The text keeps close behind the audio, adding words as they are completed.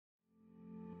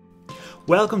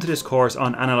Welcome to this course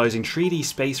on analysing 3D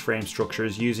space frame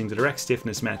structures using the Direct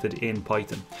Stiffness Method in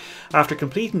Python. After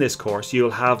completing this course,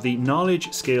 you'll have the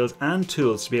knowledge, skills and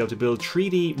tools to be able to build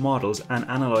 3D models and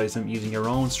analyse them using your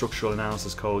own structural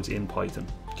analysis codes in Python.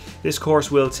 This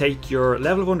course will take your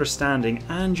level of understanding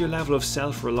and your level of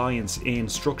self-reliance in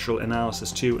structural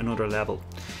analysis to another level.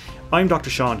 I'm Dr.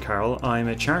 Sean Carroll. I'm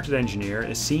a chartered engineer,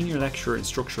 a senior lecturer in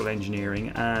structural engineering,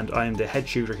 and I'm the head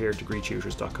tutor here at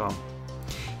DegreeTutors.com.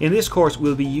 In this course,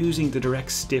 we'll be using the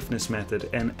Direct Stiffness Method,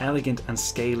 an elegant and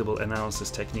scalable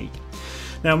analysis technique.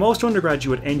 Now, most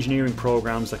undergraduate engineering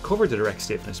programs that cover the Direct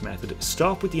Stiffness Method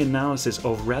stop with the analysis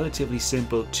of relatively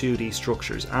simple 2D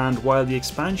structures, and while the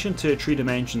expansion to 3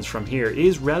 dimensions from here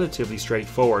is relatively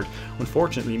straightforward,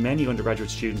 unfortunately many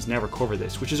undergraduate students never cover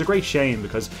this, which is a great shame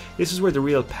because this is where the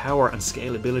real power and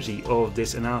scalability of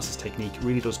this analysis technique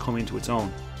really does come into its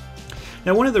own.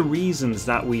 Now, one of the reasons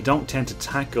that we don't tend to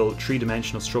tackle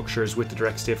 3-dimensional structures with the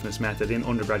Direct Stiffness Method in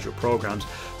undergraduate programs,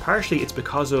 partially it's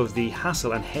because of the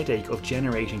hassle and headache of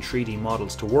generating 3D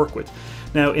models to work with.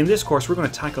 Now, in this course, we're going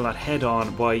to tackle that head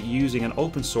on by using an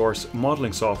open source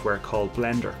modeling software called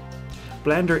Blender.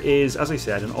 Blender is, as I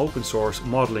said, an open source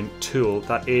modeling tool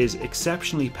that is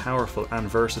exceptionally powerful and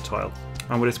versatile.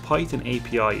 And with its Python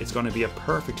API, it's going to be a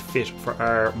perfect fit for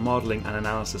our modeling and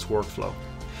analysis workflow.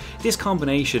 This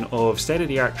combination of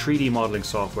state-of-the-art 3D modeling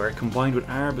software combined with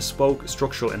our bespoke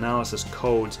structural analysis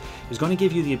codes is going to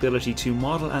give you the ability to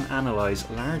model and analyse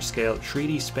large-scale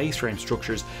 3D space frame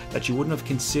structures that you wouldn't have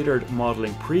considered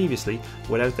modeling previously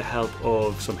without the help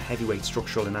of some heavyweight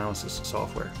structural analysis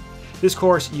software. This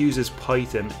course uses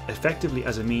Python effectively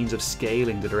as a means of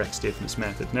scaling the Direct Stiffness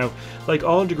Method. Now, like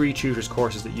all DegreeTutors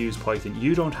courses that use Python,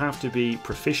 you don't have to be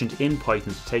proficient in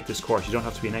Python to take this course. You don't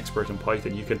have to be an expert in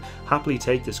Python. You can happily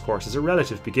take this course as a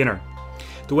relative beginner.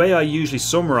 The way I usually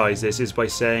summarise this is by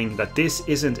saying that this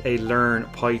isn't a learn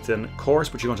Python course,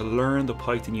 but you're going to learn the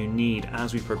Python you need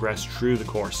as we progress through the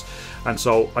course. And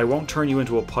so I won't turn you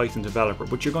into a Python developer,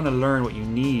 but you're going to learn what you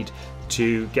need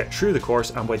to get through the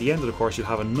course, and by the end of the course you'll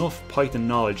have enough Python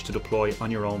knowledge to deploy on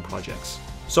your own projects.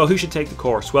 So who should take the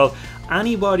course? Well,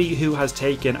 anybody who has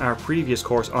taken our previous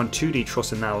course on 2D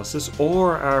truss analysis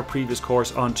or our previous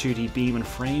course on 2D beam and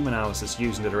frame analysis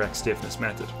using the Direct Stiffness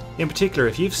Method. In particular,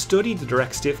 if you've studied the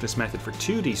Direct Stiffness Method for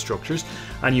 2D structures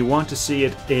and you want to see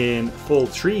it in full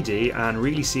 3D and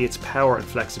really see its power and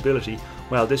flexibility,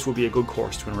 well, this will be a good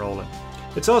course to enroll in.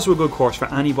 It's also a good course for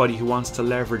anybody who wants to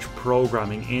leverage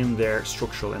programming in their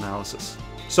structural analysis.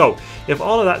 So, if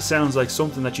all of that sounds like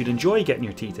something that you'd enjoy getting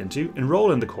your teeth into,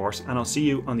 enroll in the course and I'll see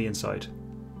you on the inside.